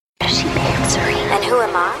misery. And who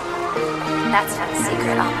am I? That's not a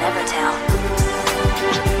secret I'll never tell.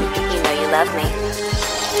 You know you love me.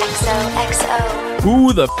 XOXO.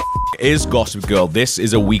 Who the is Gossip Girl? This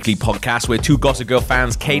is a weekly podcast where two Gossip Girl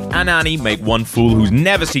fans, Kate and Annie, make one fool who's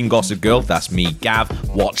never seen Gossip Girl, that's me, Gav,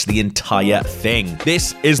 watch the entire thing.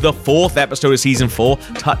 This is the 4th episode of season 4,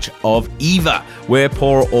 Touch of Eva, where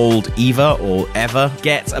poor old Eva, or Eva,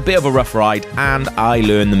 gets a bit of a rough ride, and I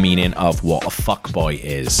learn the meaning of what a fuckboy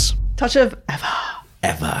is. Touch of Eva.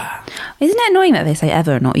 Eva. Isn't it annoying that they say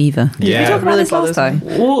Eva, not Eva? Yeah. Did we talk about this last time?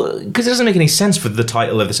 Well, because it doesn't make any sense for the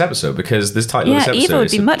title of this episode, because this title of this episode Eva would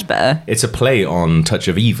be much better. It's a play on Touch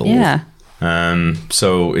of Evil. Yeah.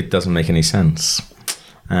 So it doesn't make any sense.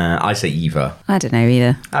 I say Eva. I don't know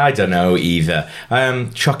either. I don't know either.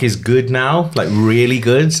 Chuck is good now, like really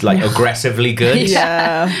good, like aggressively good.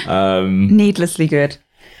 Yeah. Needlessly good.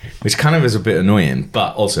 Which kind of is a bit annoying,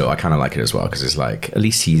 but also I kind of like it as well because it's like at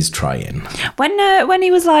least he's trying. When he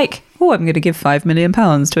was like, "Oh, I'm going to give £5 million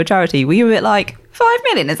to a charity," were you a bit like, $5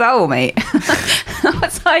 million? Is that all, mate? I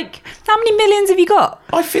was like, how many millions have you got?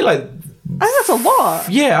 I feel like I think that's a lot.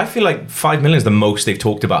 Yeah, I feel like 5 million is the most they've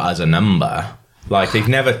talked about as a number. Like they've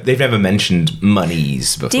never mentioned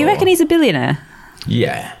monies before. Do you reckon he's a billionaire?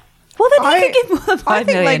 Yeah. Well, then he could give more than 5 I think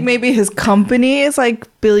million. like maybe his company is like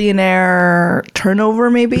billionaire turnover,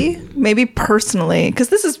 maybe personally,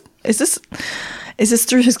 because is this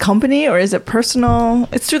through his company or is it personal?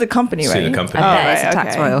 It's through the company, It's right? through the company. Yeah, it's a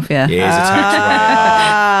tax write-off, yeah. He is a tax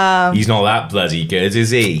write-off. He's not that bloody good, is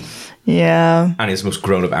he? Yeah. And it's the most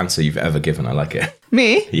grown-up answer you've ever given. I like it.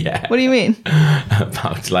 Me? Yeah. What do you mean?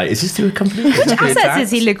 About like, is this through a company? Which assets is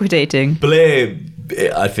he liquidating? Blair,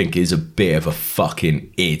 I think, is a bit of a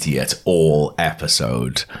fucking idiot all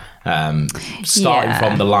episode. Starting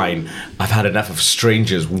from the line, I've had enough of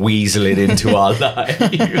strangers weaseling into our lives. To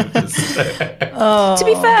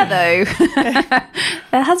be fair, though,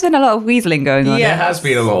 there has been a lot of weaseling going on. There has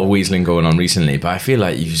been a lot of weaseling going on recently, but I feel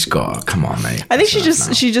like you just got, come on, mate. I think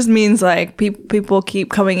she just means like people keep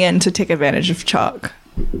coming in to take advantage of Chuck.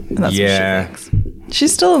 And that's what she thinks.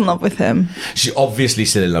 She's still in love with him. She's obviously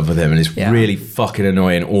still in love with him, and it's really fucking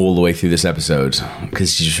annoying all the way through this episode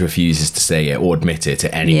because she just refuses to say it or admit it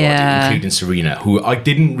to anybody, including Serena, who I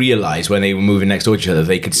didn't realise when they were moving next door to each other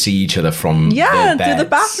they could see each other from their beds. through the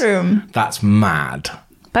bathroom. That's mad.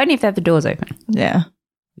 But only if they have the doors open. Yeah.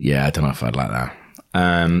 Yeah, I don't know if I'd like that.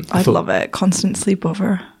 I'd love it. Constant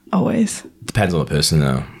sleepover. Always. Depends on the person,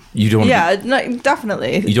 though. You don't.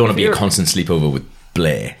 Definitely. You don't want to be a constant sleepover with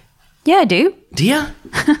Blair. Yeah, I do. Do you?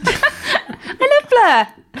 I love Blair.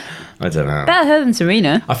 I don't know. Better her than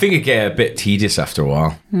Serena. I think it'd get a bit tedious after a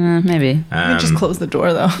while. Maybe. You can just close the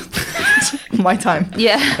door, though. My time.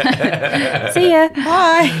 Yeah. See ya.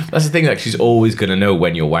 Bye. That's the thing, like, she's always going to know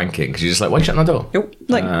when you're wanking because you're just like, why are you shutting the door?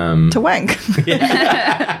 Like, to wank. You're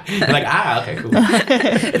like, okay, cool.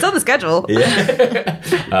 It's on the schedule.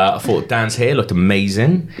 I thought Dan's hair looked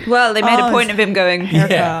amazing. Well, they made a point of him going,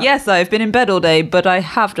 Yeah. yes, I've been in bed all day, but I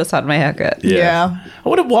have just had my haircut. Yeah. I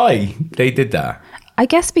wonder why they did that. I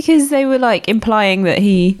guess because they were like implying that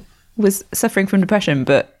he was suffering from depression,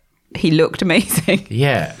 but he looked amazing.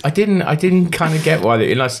 Yeah, I didn't kind of get why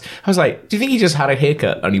they, unless I was like, do you think he just had a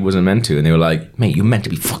haircut and he wasn't meant to? And they were like, mate, you're meant to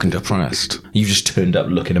be fucking depressed. You just turned up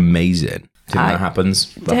looking amazing. Do you think that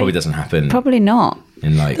happens? That probably doesn't happen. Probably not.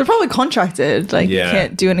 In like, They're probably contracted. Like, you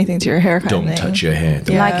can't do anything to your hair kind don't of thing. touch your hair.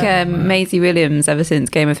 Yeah. Like Maisie Williams, ever since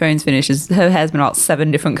Game of Thrones finishes, her hair's been about 7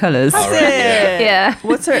 different colours. That's it. Yeah.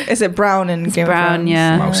 What's her? Is it brown in Game brown, of Thrones?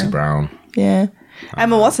 yeah. Mousy brown. Yeah.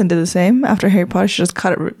 Emma Watson did the same after Harry Potter. She just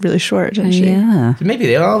cut it really short, didn't she? Yeah. Maybe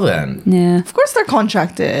they are then. Yeah. Of course they're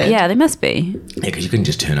contracted. Yeah, they must be. Yeah, because you couldn't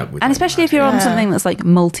just turn up with. And especially if you're on something that's like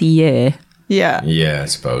multi-year. Yeah. Yeah, I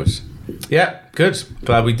suppose. Yeah, good.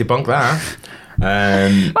 Glad we debunked that.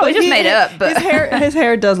 Well, we just made it up, but his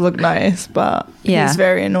hair does look nice, but he's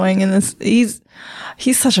very annoying in this. He's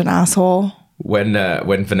such an asshole. When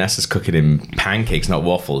Vanessa's cooking him pancakes, not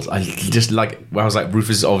waffles, I was like,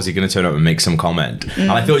 Rufus is obviously going to turn up and make some comment.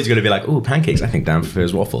 And I thought he was going to be like, oh, pancakes, I think Dan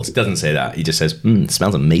prefers waffles. He doesn't say that. He just says, it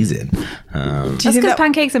smells amazing. That's because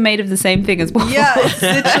pancakes are made of the same thing as waffles. Yeah, it's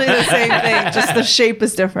literally the same thing, just the shape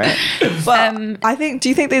is different. But do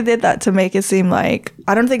you think they did that to make it seem like,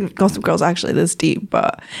 I don't think Gossip Girl's actually this deep,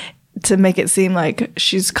 but to make it seem like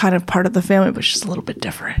she's kind of part of the family, but she's a little bit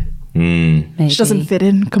different. Maybe. She doesn't fit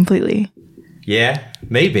in completely. Yeah,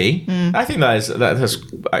 maybe. I think that's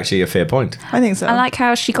actually a fair point. I think so. I like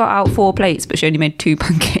how she got out 4 plates, but she only made 2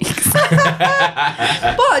 pancakes.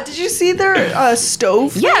 But did you see their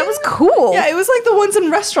stove? Yeah, it was cool. Yeah, it was like the ones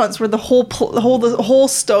in restaurants where the whole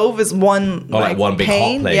stove is one like one big hot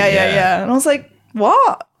pane. plate, Yeah. And I was like,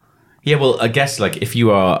 what? Yeah, well, I guess like if you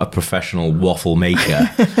are a professional waffle maker,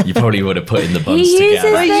 you probably would have put in the buns He uses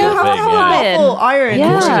together. the You sort of have thing, a yeah. waffle iron. Yeah.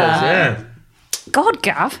 Of course it does, yeah. God,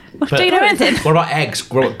 Gav. But Do you know anything? What about eggs?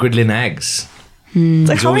 Griddling eggs. It's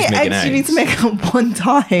like He's how many always making eggs do you need to eggs. make at one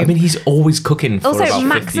time? I mean, he's always cooking for Also, about 50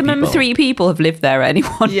 maximum people. 3 people have lived there at any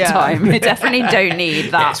one Yeah. time. We definitely don't need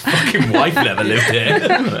Yeah, that. his fucking wife never lived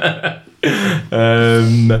here.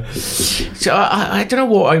 So I don't know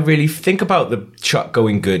what I really think about the Chuck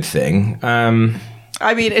going good thing.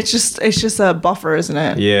 I mean, it's just a buffer, isn't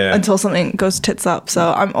it? Yeah. Until something goes tits up.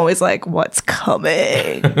 So I'm always like, what's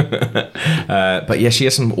coming? But yeah, she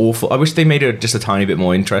has some awful. I wish they made her just a tiny bit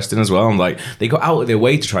more interesting as well. I'm like, they go out of their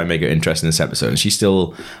way to try and make her interesting in this episode, and she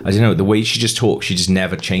still, I don't know, the way she just talks, she just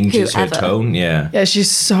never changes her Whoever. tone. Yeah, Yeah, she's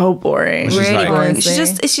so boring. She's Really like- boring.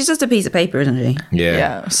 Honestly. She's just a piece of paper, isn't she? yeah.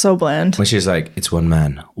 Yeah, so bland. When she's like, it's one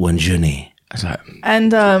man, one journey. I was like,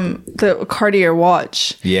 And the Cartier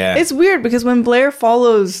watch. Yeah. It's weird because when Blair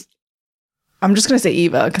follows, I'm just gonna say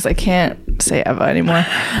Eva because I can't say Eva anymore.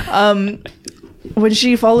 When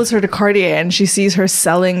she follows her to Cartier and she sees her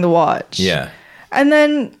selling the watch. yeah. And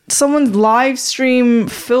then someone's live stream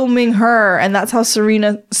filming her, and that's how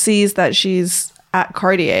Serena sees that she's at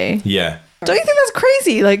Cartier. Yeah. Don't you think that's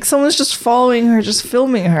crazy? Like someone's just following her, just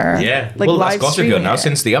filming her. Yeah. Like well, that's live Gossip Girl streaming now. it.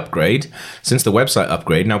 Since the upgrade, since the website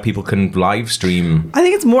upgrade, now people can live stream. I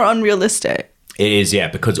think it's more unrealistic. It is, yeah,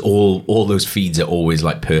 because all those feeds are always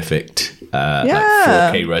like perfect, Yeah.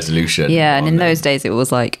 like 4K resolution. Yeah, and on in them. those days it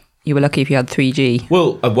was like you were lucky if you had 3G.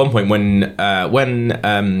 Well, at one point when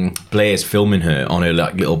Blair's filming her on her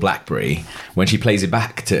like little BlackBerry, when she plays it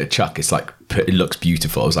back to Chuck, it's like it looks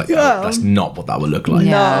beautiful. I was like, Yeah. oh, that's not what that would look like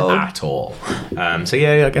No. at all. So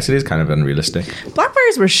yeah, I guess it is kind of unrealistic.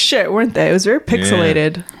 Blackberries were shit, weren't they? It was very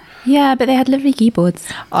pixelated. Yeah, but they had lovely keyboards.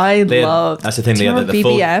 I They had- loved. that's the thing. Do They you had the remember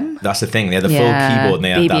full. BBM? That's the thing. They had the Yeah, full keyboard, and they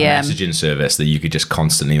had BBM. that messaging service that you could just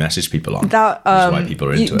constantly message people on. That which is why people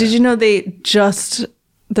are into did it. you know they're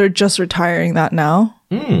just retiring that now?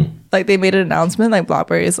 Like they made an announcement. Like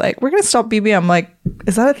BlackBerry is like, we're gonna stop BBM. I'm like,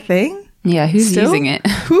 is that a thing? Yeah, who's Still? using it?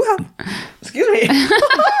 Who have? Excuse me.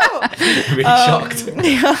 really shocked.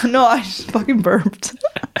 Yeah, no, I just fucking burped.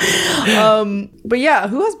 But yeah,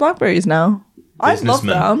 who has Blackberries now? I love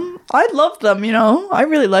Businessmen. them. I love them. You know, I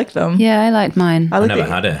really like them. Yeah, I liked mine. I like never the,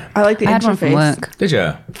 had it. I like the I had interface. one from work. Did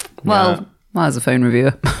you? Well, I was a phone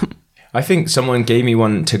reviewer. I think someone gave me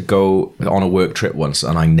one to go on a work trip once,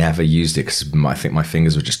 and I never used it because I think my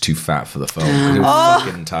fingers were just too fat for the phone. 'Cause it was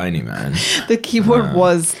fucking tiny, man. The keyboard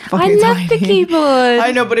was I fucking love tiny. the keyboard.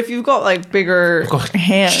 I know, but if you've got like bigger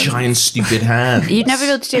hands, Giant, stupid hands. You'd never be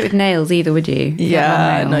able to do it with nails either, would you?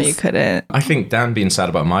 yeah, Long no, nails. you couldn't. I think Dan being sad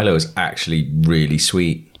about Milo is actually really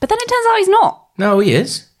sweet. But then it turns out he's not. No, he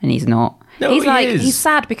is. And he's not. No, he's he like, is. he's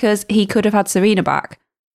sad because he could have had Serena back.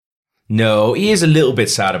 No, he is a little bit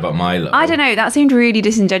sad about Milo. I don't know. That seemed really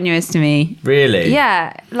disingenuous to me. Really?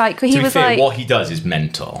 Yeah. Like, he To be was fair, like, what he does is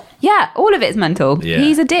mental. yeah, all of it's mental. Yeah.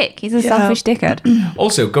 He's a dick. He's a selfish dickhead.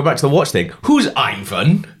 Also, go back to the watch thing. Who's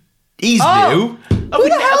Ivan? He's new. Who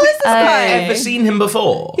the hell is this guy? Ever seen him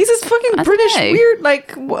before? He's this fucking don't British know. weird.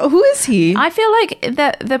 Like, who is he? I feel like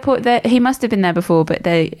the point that he must have been there before, but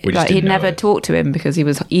We just like he'd didn't know never it. talked to him because he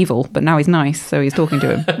was evil. But now he's nice, so he's talking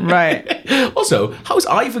to him. Right. Also, how's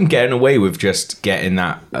Ivan getting away with just getting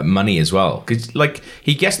that money as well? Because, like,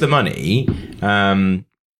 he gets the money,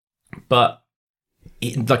 but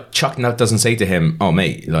like Chuck now doesn't say to him, "Oh,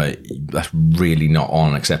 mate, like that's really not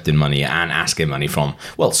on accepting money and asking money from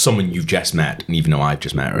someone you've just met, and even though I've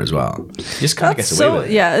just met her as well." Just kind of That's gets away so with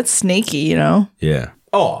it. yeah, it's snaky, you know. Yeah.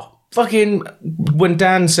 Oh, fucking when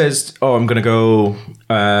Dan says, "Oh, I'm gonna go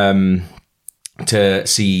to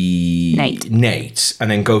see Nate. and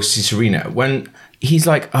then go see Serena," when he's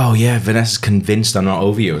like, "Oh yeah, Vanessa's convinced I'm not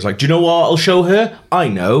over you." It's like, do you know what I'll show her? I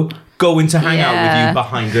know. Going to hang out with Yeah. you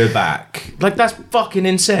behind her back. Like, that's fucking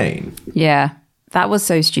insane. Yeah, that was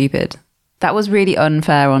so stupid. That was really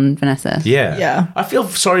unfair on Vanessa. Yeah. Yeah. I feel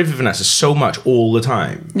sorry for Vanessa so much all the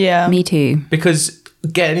time. Yeah. Me too. Because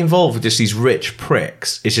getting involved with just these rich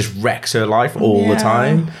pricks, it just wrecks her life all the Yeah.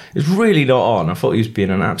 time. It's really not on. I thought he was being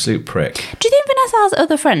an absolute prick. Do you think Vanessa has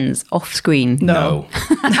other friends off screen? No.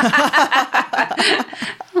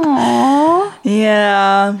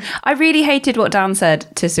 Yeah. I really hated what Dan said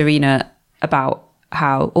to Serena about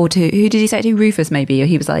how, or to, who did he say it to? Rufus, maybe. Or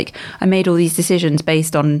he was like, I made all these decisions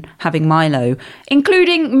based on having Milo,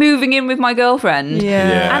 including moving in with my girlfriend.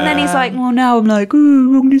 Yeah. And then he's like, well, now I'm like,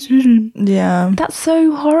 ooh, wrong decision. Yeah. That's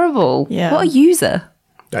so horrible. Yeah. What a user.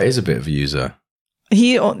 That is a bit of a user.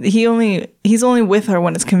 He's only with her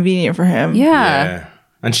when it's convenient for him. Yeah.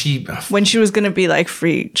 And she... When she was gonna be like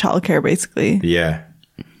free childcare, basically. Yeah.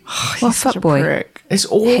 What Such a fuckboy? prick. It's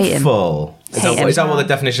him. awful. Hate him. Is that what the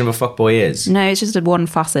definition of a fuckboy is? No, it's just a one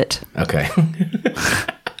facet Okay.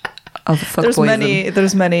 of fuckboyism.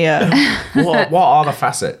 There's many. What are the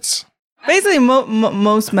facets? Basically,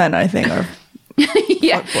 most men, I think, are.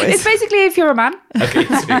 Yeah, Fuckboys. it's basically if you're a man. Okay,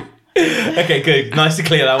 okay, good. Nice to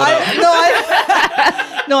clear that one up.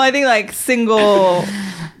 I think like single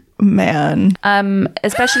man.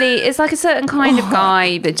 Especially, it's like a certain kind of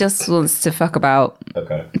guy that just wants to fuck about.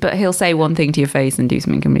 Okay. But he'll say one thing to your face and do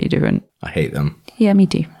something completely different. I hate them. Yeah, me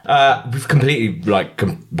too. We've completely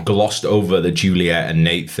glossed over the Juliet and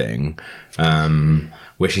Nate thing,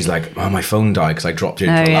 where she's like, "Oh, my phone died because I dropped it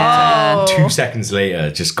into a latte." 2 seconds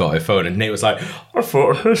later, just got her phone, and Nate was like, "I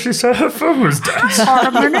thought she said her phone was dead."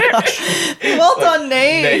 Well done,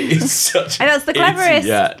 Nate. Nate is such. And that's the cleverest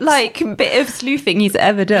bit of sleuthing he's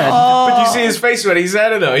ever done. But you see his face when he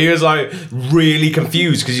said it though. He was like really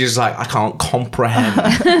confused because he was like, I can't comprehend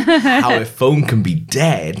how a phone can be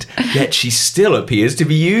dead, yet she still appears to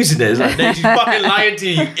be using it. It's like, Nate, she's fucking lying to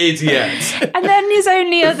you, idiot. And then his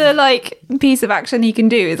only other piece of action he can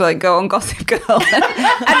do is go on Gossip Girl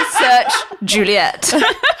and search Juliet.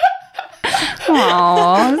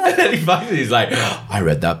 Aww. And then he finally he's like, I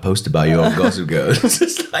read that post about you on Gossip Girl. It's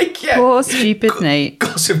just like, yeah. Poor stupid Nate.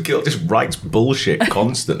 Gossip Girl just writes bullshit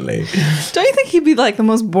constantly. Don't you think he'd be like the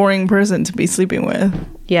most boring person to be sleeping with?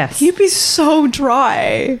 Yes. He'd be so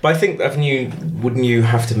dry. But I think wouldn't you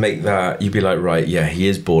have to make that, you'd be like, right, yeah, he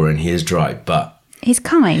is boring, he is dry, but he's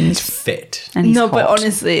kind. he's fit. And he's But hot.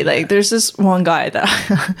 honestly, there's this one guy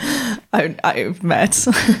that I've met,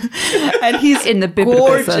 and he's In the biblical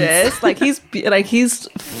gorgeous. sense. He's fit. He's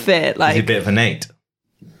a bit of a Nate.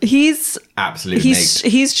 He's Absolute he's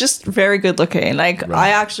Nate. he's just very good looking. I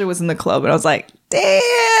actually was in the club and I was like,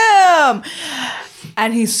 damn.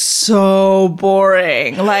 And he's so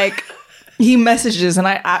boring. He messages and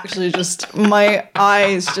I actually just my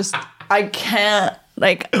eyes just I can't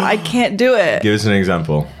do it. Give us an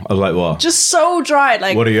example of what? Just so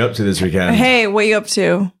dry. What are you up to this weekend? Hey, what are you up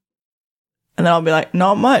to? And then I'll be like,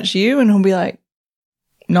 not much. You? And he'll be like,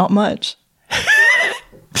 not much.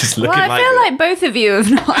 Just looking Well, I feel like both of you have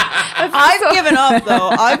not. I've given up though.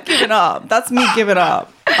 I've given up. That's me giving up.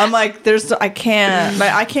 I'm like, I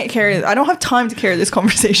can't carry. I don't have time to carry this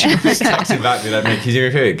conversation. Just text him back, be like, mate,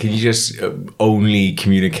 can you just only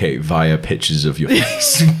communicate via pictures of your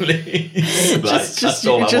face, please? just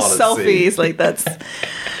selfies. That's.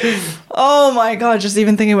 Oh my god! Just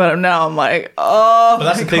even thinking about it now, I'm like, oh. But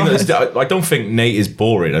that's the thing. I don't think Nate is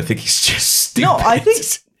boring. I think he's just stupid. No, I think.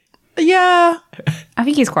 Yeah, I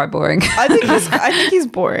think he's quite boring. I think he's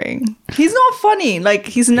boring. He's not funny.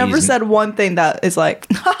 He's never said one thing that is like,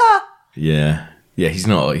 haha. Yeah. Yeah, he's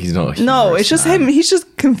not. A No, it's just him. He's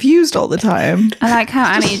just confused all the time. I like how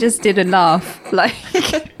Annie just didn't laugh. What?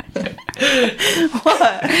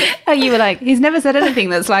 How you were like, he's never said anything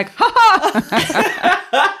that's like, ha ha.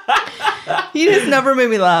 He just never made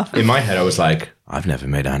me laugh. In my head, I was like, I've never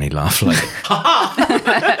made Annie laugh.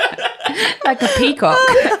 Like a peacock.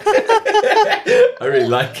 I really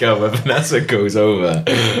like how when Vanessa goes over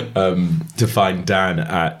to find Dan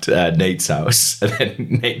at Nate's house, and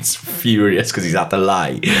then Nate's furious because he's had to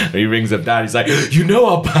lie. And he rings up Dan. He's like, "You know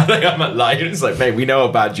how bad I am at lying." It's like, mate, we know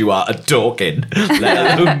how bad you are at talking,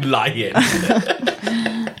 let alone lying.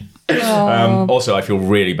 Also, I feel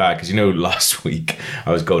really bad because last week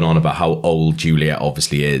I was going on about how old Juliet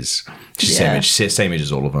obviously is. She's same age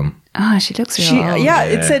as all of them. Oh, she looks real old. Yeah,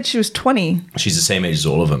 it said she was 20. She's the same age as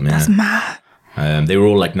all of them. Yeah. That's mad. They were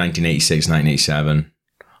all 1986, 1987.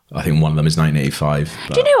 I think one of them is 1985.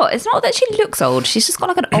 Do you know what? It's not that she looks old. She's just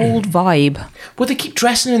got an old vibe. Well, they keep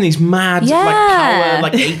dressing in these mad, power,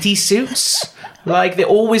 80s suits. They're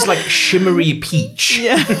always shimmery peach.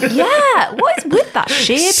 Yeah. Yeah. What is with that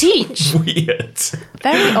sheer peach? Weird.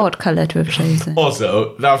 Very odd colour to have chosen.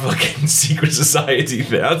 Also, that fucking secret society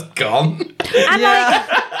thing, that's gone. And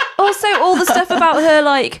also all the stuff about her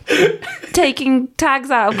taking tags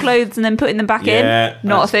out of clothes and then putting them back in.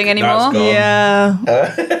 Not a thing anymore. Yeah.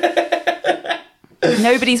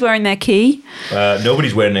 Nobody's wearing their key.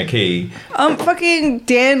 Nobody's wearing their key. Fucking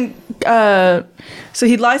Dan. So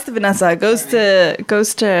he lies to Vanessa, goes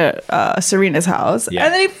to Serena's house, and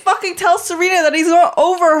then he fucking tells Serena that he's not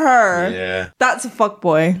over her. Yeah. That's a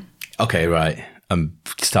fuckboy. Okay, right. I'm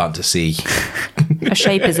starting to see. A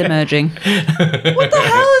shape is emerging. What the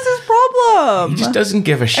hell is his problem? He just doesn't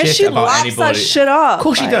give a shit and she about laughs anybody. that shit up. Of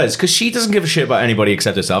course she does, because she doesn't give a shit about anybody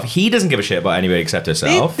except herself. He doesn't give a shit about anybody except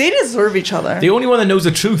herself. They deserve each other. The only one that knows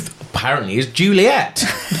the truth, apparently, is Juliet.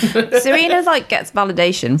 Serena gets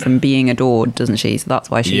validation from being adored, doesn't she? So that's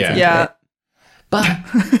why she's into Yeah. it. But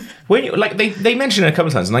when you, like they mention it a couple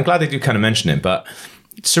of times, and I'm glad they do kind of mention it, but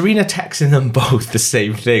Serena texting them both the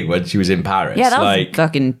same thing when she was in Paris. Yeah, that was like,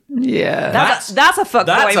 fucking... Yeah. That's a fuckboy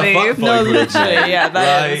that's a move. fuckboy No, move, literally, mate. yeah,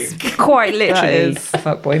 that is. Like, Quite literally. That is- a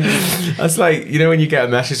fuckboy move. that's like, you know, when you get a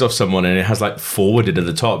message off someone and it has like forwarded at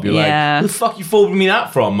the top, you're Yeah. like, who the fuck you forwarding me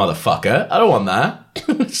that from, motherfucker? I don't want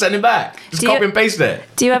that. Send it back. Just Do you- copy and paste it.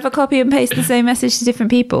 Do you ever copy and paste the same message to different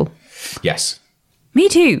people? Yes. Me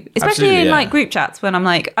too. Especially Absolutely, in yeah. like group chats when I'm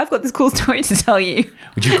like, I've got this cool story to tell you.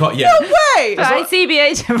 Would you yeah. Wait. But I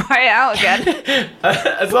CBA to write it out again.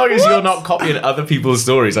 As long as you're not copying other people's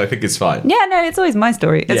stories, I think it's fine. Yeah, no, it's always my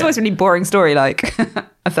story. It's Yeah. always a really boring story, like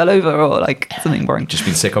I fell over or like something boring. Just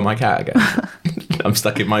been sick on my cat again. I'm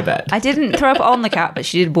stuck in my bed. I didn't throw up on the cat, but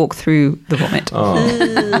she did walk through the vomit.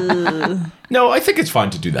 No, I think it's fine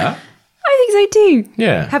to do that. I think so too.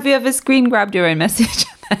 Yeah. Have you ever screen grabbed your own message?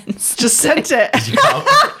 and then Just sent it. You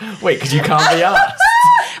can't, wait, because you can't be asked.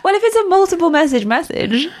 Well, if it's a multiple message,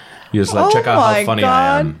 You're just like, Oh check out how my funny I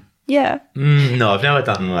God. am. yeah. No, I've never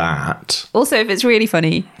done that. Also, if it's really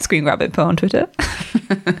funny, screen grab it, put on Twitter.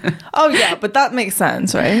 Oh yeah, but that makes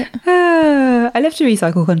sense, right? I love to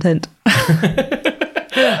recycle content.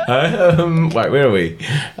 Right, where are we?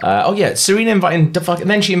 Oh yeah, Serena inviting the fucking,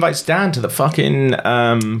 and then she invites Dan to the fucking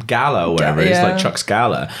gala or whatever it is, Yeah. like Chuck's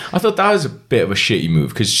gala. I thought that was a bit of a shitty move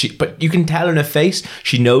because but you can tell in her face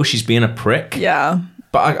she knows she's being a prick. Yeah.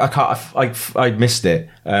 But I can't. I missed it.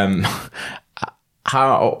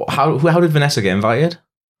 How did Vanessa get invited?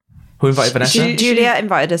 Who invited Vanessa? Juliet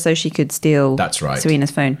invited her so she could steal That's right. Serena's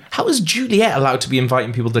phone. How is Juliet allowed to be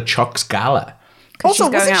inviting people to Chuck's gala? Also,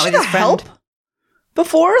 she's going wasn't out she with the his friend. help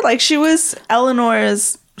before? Like she was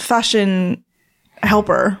Eleanor's fashion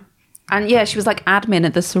helper. And yeah, she was like admin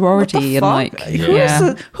at the What sorority the and fuck?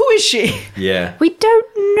 like Who is she? Yeah. we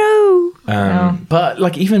don't know. But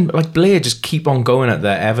like even like Blair just keep on going at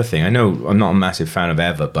their Eva thing. I know I'm not a massive fan of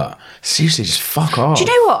Eva, but seriously, just fuck off. Do you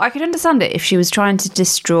know what? I could understand it if she was trying to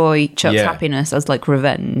destroy Chuck's Yeah. happiness as like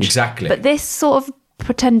revenge. Exactly. But this sort of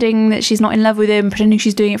pretending that she's not in love with him, pretending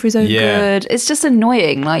she's doing it for his own Yeah. good, it's just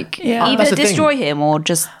annoying. Like Yeah. either That's the thing. destroy him or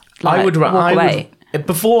just like, walk away.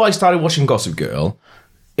 Before I started watching Gossip Girl,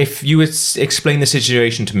 if you would explain the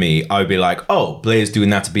situation to me, I would be like, "Oh, Blair's doing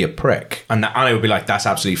that to be a prick," and I would be like, "That's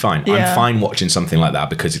absolutely fine. Yeah. I'm fine watching something like that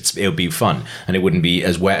because it'll be fun and it wouldn't be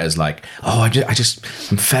as wet as like, oh,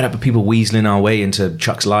 I'm fed up with people weaseling our way into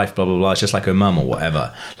Chuck's life, blah blah blah. It's just like her mum or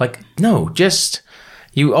whatever. Like, no, just."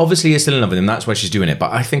 You obviously are still in love with him. That's why she's doing it.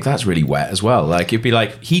 But I think that's really wet as well. Like, it'd be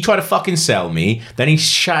like, he tried to fucking sell me. Then he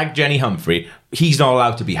shagged Jenny Humphrey. He's not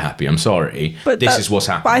allowed to be happy. I'm sorry. But this is what's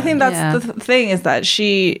happening. But I think that's Yeah. the thing is that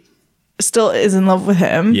she still is in love with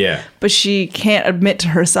him. Yeah. But she can't admit to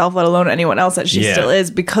herself, let alone anyone else, that she Yeah. still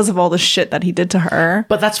is because of all the shit that he did to her.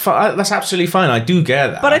 But that's fine. That's absolutely fine. I do get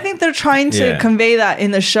that. But I think they're trying to Yeah. convey that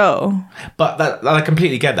in the show. But I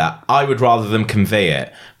completely get that. I would rather them convey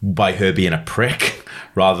it by her being a prick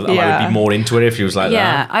rather than I Yeah. would be more into it if she was like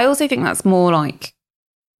Yeah, that. I also think that's more like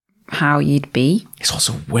how you'd be. It's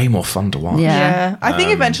also way more fun to watch. Yeah. I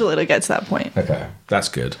think eventually it'll get to that point. Okay, that's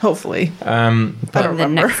good. Hopefully. But, I don't In the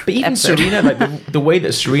remember. next but even episode. Serena, like the way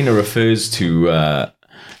that Serena refers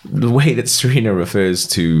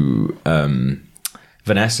to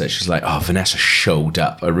Vanessa, she's like, "Oh, Vanessa showed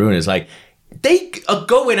up." Arun is like, "They are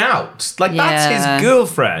going out. Like that's Yeah. his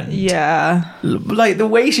girlfriend." Yeah. Like the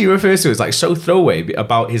way she refers to it is like so throwaway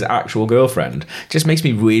about his actual girlfriend. Just makes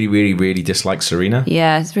me really, really, really dislike Serena.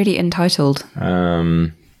 Yeah, it's really entitled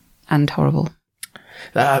and horrible.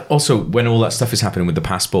 Also, when all that stuff is happening with the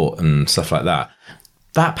passport and stuff like that,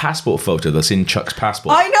 that passport photo that's in Chuck's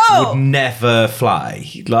passport, I know! would never fly.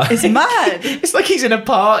 Like, It's mad. It's like he's in a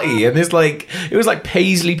party and there's like it was like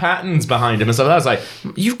paisley patterns behind him and stuff. I was like,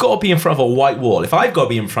 you've got to be in front of a white wall. If I've got to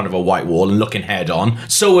be in front of a white wall and looking head on,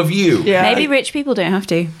 so have you. Yeah. Maybe rich people don't have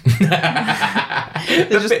to. They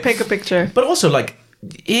just pick a picture. But also, like,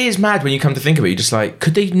 it is mad when you come to think of it. You're just like,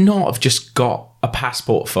 could they not have just got a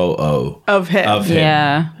passport photo Of him.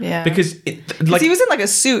 Yeah. Yeah. Because he was in like a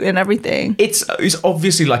suit and everything. it's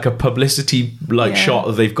obviously like a publicity Yeah. shot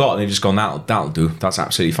that they've got, and they've just gone, that'll do. That's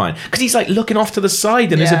absolutely fine. Because he's like looking off to the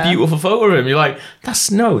side, and there's a Yeah. beautiful photo of him. You're like, that's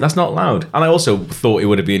not allowed. And I also thought it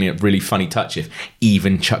would have been a really funny touch if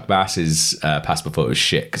even Chuck Bass's passport photo was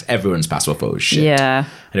shit, because everyone's passport photo is shit. Yeah.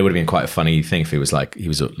 And it would have been quite a funny thing if it was like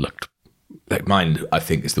looked like mine. I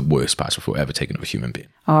think is the worst passport photo ever taken of a human being.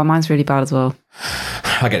 Oh, mine's really bad as well.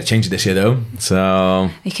 I get to change it this year though, so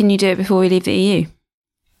Can you do it before we leave the EU?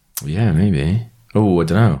 yeah, maybe. Oh, I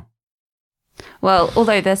don't know. Well,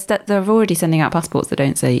 although they're already sending out passports that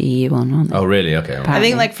don't say EU on, aren't they? Oh, really? Okay. Right. I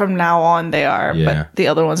think like from now on they are, Yeah. but the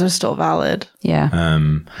other ones are still valid. Yeah.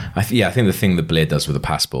 I think the thing that Blair does with the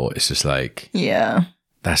passport is just like, Yeah.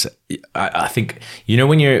 I think, you know,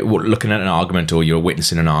 when you're looking at an argument or you're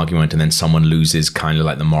witnessing an argument and then someone loses kind of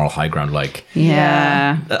like the moral high ground, like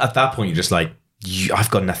yeah. at that point you're just like, I've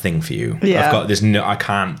got nothing for you. Yeah. I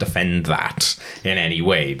can't defend that in any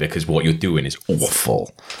way because what you're doing is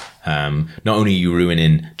awful. Not only are you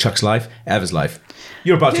ruining Chuck's life, Ever's life,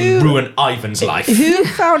 you're about to ruin Ivan's life. Who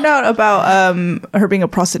found out about her being a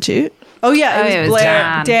prostitute? Oh yeah, it was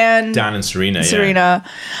Blair, Dan and Serena. Serena.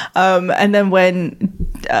 And then when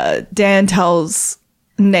Dan tells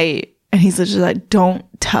Nate, and he's literally like, "Don't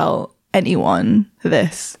tell anyone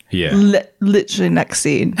this." Yeah. Literally next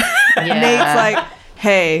scene. Nate's like,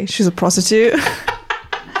 "Hey, she's a prostitute."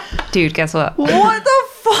 Dude, guess what? What the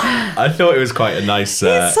fuck? I thought it was quite a nice...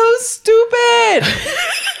 He's so stupid.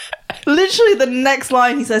 Literally the next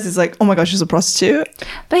line he says is like, "Oh my gosh, she's a prostitute."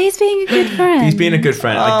 But he's being a good friend. He's being a good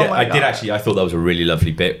friend. I did God. actually. I thought that was a really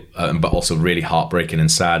lovely bit, but also really heartbreaking and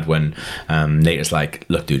sad when Nate is like,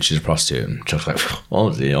 "Look, dude, she's a prostitute," and Chuck's like,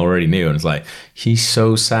 "Honestly, I already knew." And it's like he's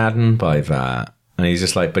so saddened by that, and he's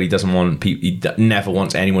just like, but he doesn't want people. He never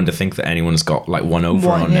wants anyone to think that anyone's got like one over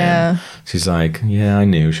on him. She's like, "Yeah, I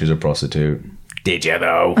knew she was a prostitute." Did you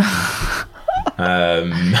though?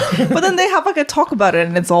 But then they have like a talk about it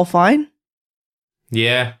and it's all fine.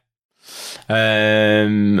 Yeah.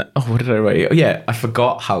 What did I write? Oh yeah, I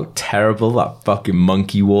forgot how terrible that fucking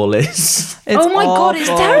monkey wall is. It's oh my God, it's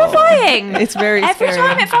awful. terrifying. It's very Every scary.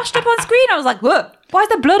 time it flashed up on screen, I was like, look, why is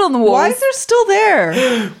there blood on the walls? Why is there still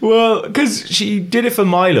there? Well, because she did it for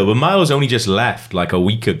Milo, but Milo's only just left like a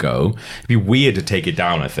week ago. It'd be weird to take it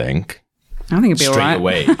down, I think. I think it'd be Straight alright.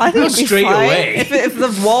 away. I think it'd be straight fine away. if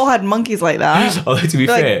the wall had monkeys like that. Although to be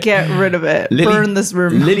fair, Like, get rid of it. Lily- Burn this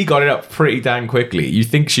room. Lily got it up pretty damn quickly. You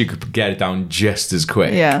think she could get it down just as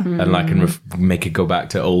quick, Yeah. and like make it go back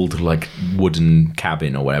to old like wooden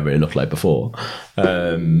cabin or whatever it looked like before.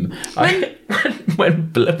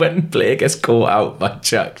 When Blair gets caught out by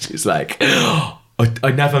Chuck, she's like,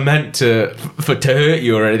 I never meant to hurt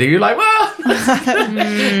you or anything. You're like, well,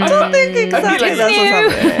 I don't think exactly like, that's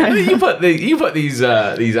what's happening. you put these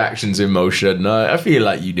actions in motion. I feel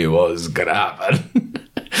like you knew what was gonna happen.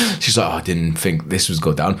 She's like, I didn't think this was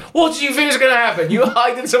go down. What do you think is gonna happen? You're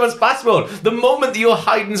hiding someone's passport. The moment that you're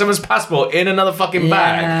hiding someone's passport in another fucking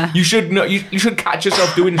bag, you should know. You should catch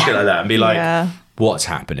yourself doing shit like that and be like, what's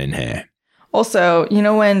happening here? Also, you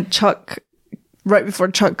know when Chuck, right before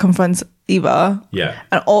Chuck confronts Eva,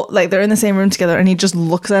 and all like they're in the same room together, and he just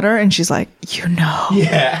looks at her, and she's like, "You know,"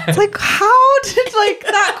 it's like, how did like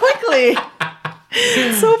that quickly?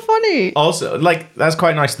 It's so funny. Also, like that's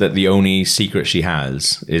quite nice that the only secret she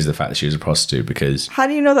has is the fact that she was a prostitute. Because How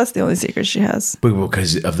do you know that's the only secret she has?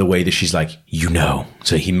 because of the way that she's like, you know,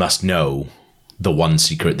 so he must know the one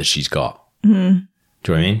secret that she's got. Do you know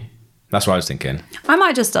what I mean? That's what I was thinking. I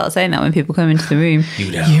might just start saying that when people come into the room.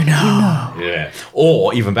 You know. Yeah.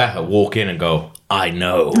 Or even better, walk in and go, I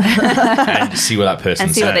know. And see what that person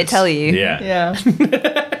And see says. what they tell you. Yeah.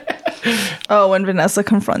 Oh, when Vanessa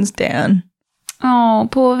confronts Dan. Oh,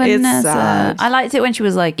 poor It's Vanessa. sad. I liked it when she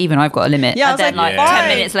was like, even I've got a limit. Yeah, I And was then like, like fine.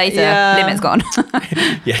 10 minutes later, Yeah. limit's gone.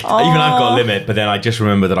 Yeah. Even I've got a limit, but then I just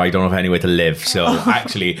remember that I don't have anywhere to live. So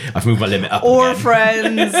actually, I've moved my limit up Or again.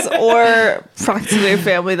 friends, or practically a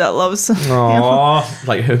family that loves Aww.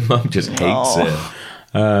 Like her mum just hates it.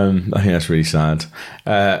 I think that's really sad.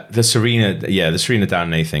 The Serena Dan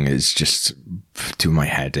Nate thing is just doing my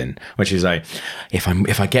head in. When she's like, if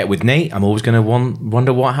I get with Nate, I'm always gonna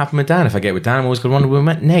wonder what happened with Dan. If I get with Dan, I'm always gonna wonder what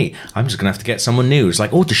met Nate. I'm just gonna have to get someone new. It's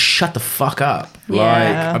like, oh, just shut the fuck up. Yeah.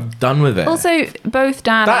 Like, I'm done with it. Also, both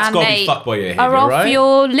Dan That's and gotta be Nate fuckboy behavior, are off right?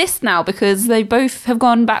 your list now because they both have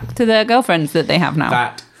gone back to their girlfriends that they have now.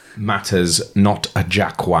 That matters not a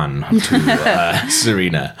jackwan to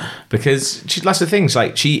Serena, because that's the thing. It's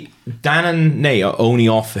like Dan and Nate are only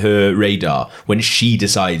off her radar when she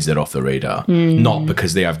decides they're off the radar, not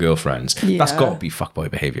because they have girlfriends. That's got to be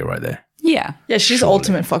fuckboy behavior right there. Yeah. Yeah, she's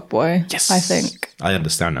ultimate fuckboy. Yes, I think. I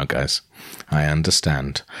understand now, guys. I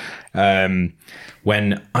understand. For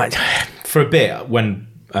a bit when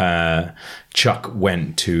Chuck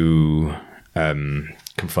went to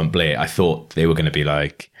confront Blair, I thought they were going to be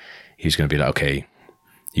like, he was going to be like, okay,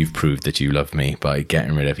 you've proved that you love me by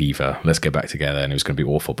getting rid of Eva. Let's get back together. And it was going to be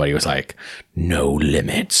awful. But he was like, no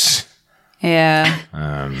limits. Yeah.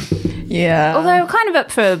 Yeah. Although kind of up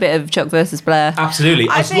for a bit of Chuck versus Blair. Absolutely.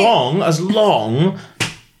 As long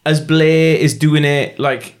as Blair is doing it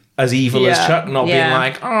like as evil as Yeah. Chuck, not being Yeah.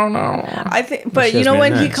 like, oh no. I think, but She you has know me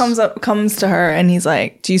when he next. comes to her and he's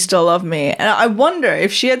like, "Do you still love me?" And I wonder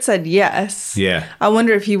if she had said yes. Yeah. I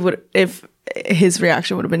wonder if his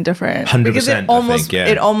reaction would have been different. 100%, Because I it almost, think, yeah.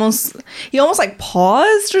 he almost like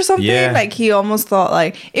paused or something. Yeah. Like he almost thought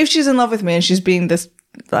like, if she's in love with me and she's being this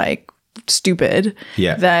like stupid,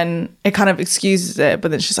 Yeah. then it kind of excuses it.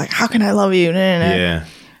 But then she's like, "How can I love you?" Nah, nah, nah. Yeah.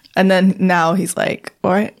 And then now he's like,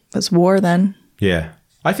 "All right, let's war then." Yeah.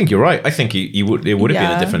 I think you're right. I think it would have been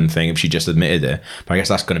Yeah. a different thing if she just admitted it. But I guess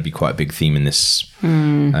that's going to be quite a big theme in this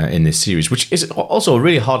series, which is also a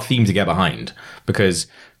really hard theme to get behind because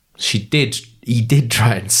he did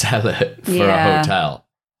try and sell it for a Yeah. hotel.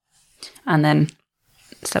 And then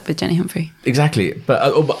slept with Jenny Humphrey. Exactly.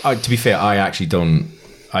 But to be fair, I actually don't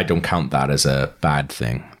count that as a bad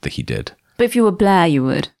thing that he did. But if you were Blair, you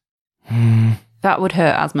would. That would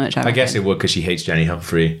hurt as much. I guess it would because she hates Jenny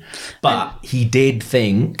Humphrey. But he did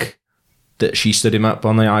think that she stood him up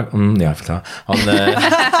on the Eiffel Tower, on the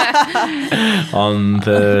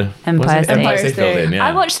Empire State. Empire State Building. Yeah,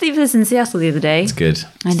 I watched Sleepless in Seattle the other day. It's good.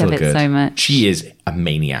 I love Still it good. so much. She is a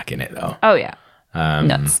maniac in it though. Oh yeah,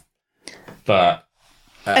 nuts. But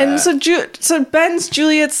And so Ben's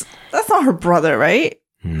Juliet's. That's not her brother, right?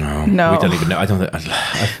 no, No. we don't even know. I don't think.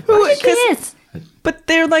 It is. But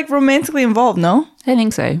they're like romantically involved, no? I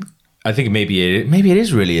think so. I think maybe it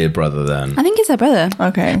is really a brother then. I think it's her brother.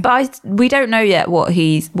 Okay. But we don't know yet what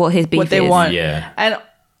his beef What they is. want. Yeah. And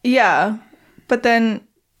yeah, but then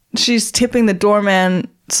she's tipping the doorman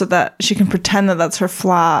so that she can pretend that that's her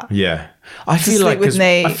flat. Yeah, I feel sleep like with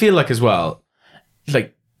Nate. I feel like as well,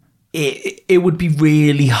 like it would be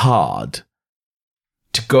really hard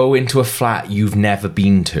to go into a flat you've never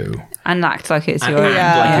been to And act like it's and your own.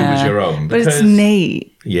 act like it Yeah. was your own. But it's because- Nate.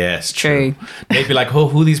 Yes, True. They'd be like, "Oh,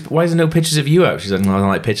 why is there no pictures of you out?" She's like, "No, I don't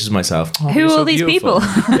like pictures of myself." "Oh, Who you're are so all these beautiful."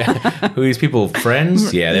 people? Yeah. Who are these people?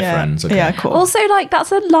 Friends? Yeah, they're friends. Okay. Yeah, cool. Also, like,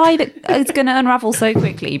 that's a lie that is going to unravel so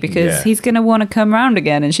quickly because Yeah. he's going to want to come round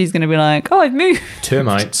again and she's going to be like, oh, I've moved.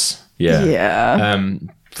 Termites. Yeah. Yeah.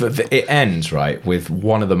 But it ends right with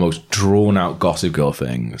one of the most drawn out Gossip Girl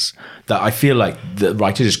things that I feel like the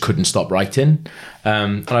writer just couldn't stop writing.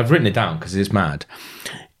 And I've written it down because it is mad.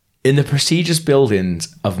 In the prestigious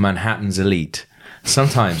buildings of Manhattan's elite,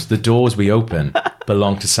 sometimes the doors we open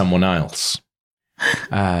belong to someone else.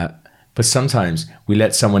 But sometimes we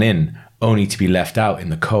let someone in only to be left out in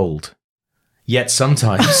the cold. Yet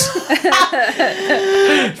sometimes,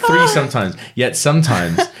 yet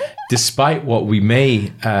sometimes, despite what we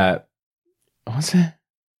may, what's it?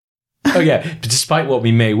 Oh yeah, but despite what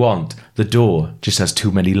we may want, the door just has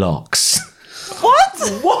too many locks. What?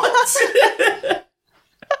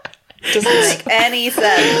 Doesn't make any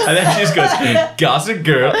sense. And then she just goes, Gossip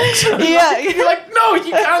Girl. yeah. You're like, no,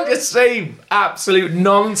 you can't just say absolute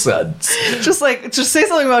nonsense. just say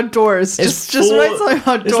something about doors. Just four- write something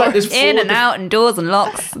about it's like doors. there's In four and out and doors and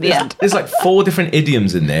locks. The end. There's like 4 different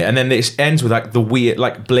idioms in there, and then it ends with like the weird,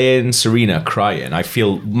 like Blair and Serena crying. I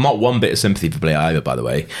feel not one bit of sympathy for Blair either, by the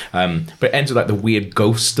way. But it ends with like the weird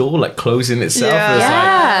ghost door, like closing itself. Yeah. And it's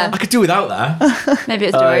Yeah. like, I could do without that. Maybe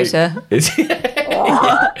it's Dorota. It's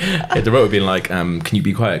yeah, Dorota being like, can you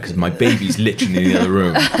be quiet? Because my baby's literally in the other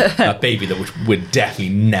room. A baby that we're definitely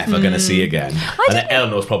never going to see again. And then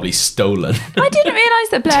Eleanor's probably stolen. I didn't realise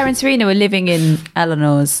that Blair and Serena were living in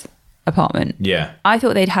Eleanor's apartment. Yeah. I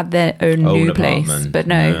thought they'd had their own new place, apartment. but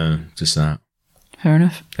no. Just that. Fair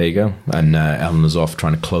enough. There you go. And Eleanor's off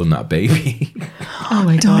trying to clone that baby. Oh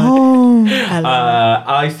my god.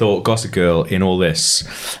 I thought Gossip Girl in all this,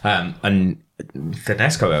 and the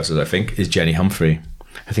next couple episodes, I think, is Jenny Humphrey.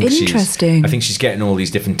 I think Interesting. I think she's getting all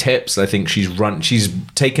these different tips. I think she's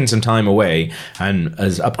taken some time away and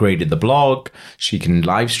has upgraded the blog. She can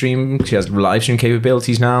live stream. She has live stream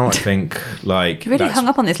capabilities now. I think like Really hung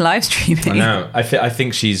up on this live streaming. I know. I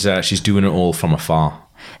think she's doing it all from afar.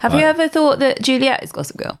 Have you ever thought that Juliet is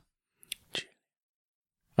Gossip Girl?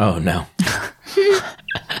 Oh no.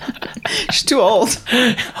 She's too old.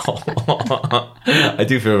 I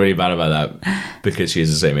do feel really bad about that because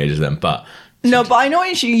she's the same age as them, but No, but I know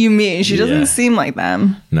what you mean. She doesn't Yeah. seem like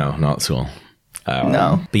them. no, not at all.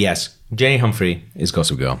 No. But yes, Jenny Humphrey is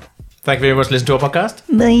Gossip Girl. Thank you very much for listening to our podcast.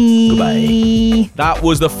 Bye. Goodbye. That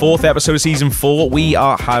was the 4th episode of season 4. We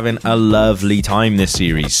are having a lovely time this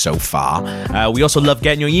series so far. We also love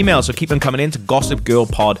getting your emails, so keep them coming in to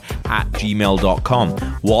gossipgirlpod@gmail.com.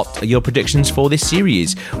 What are your predictions for this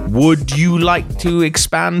series? Would you like to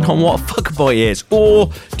expand on what fuckboy fuckboy is?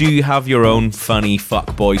 Or do you have your own funny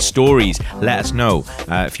fuckboy stories? Let us know.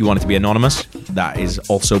 If you want it to be anonymous, that is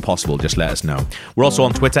also possible. Just let us know. We're also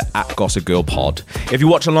on Twitter at Gossip Girl Pod. If you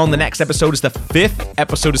watch along, the next episode is the 5th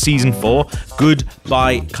episode of season 4,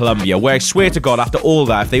 Goodbye Columbia, where I swear to God, after all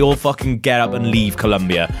that, if they all fucking get up and leave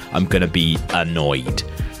Columbia, I'm gonna be annoyed.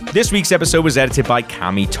 This week's episode was edited by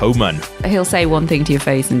Cami Toman. He'll say one thing to your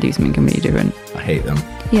face and do something completely different. I hate them.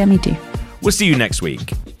 Yeah, me too. We'll see you next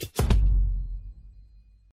week.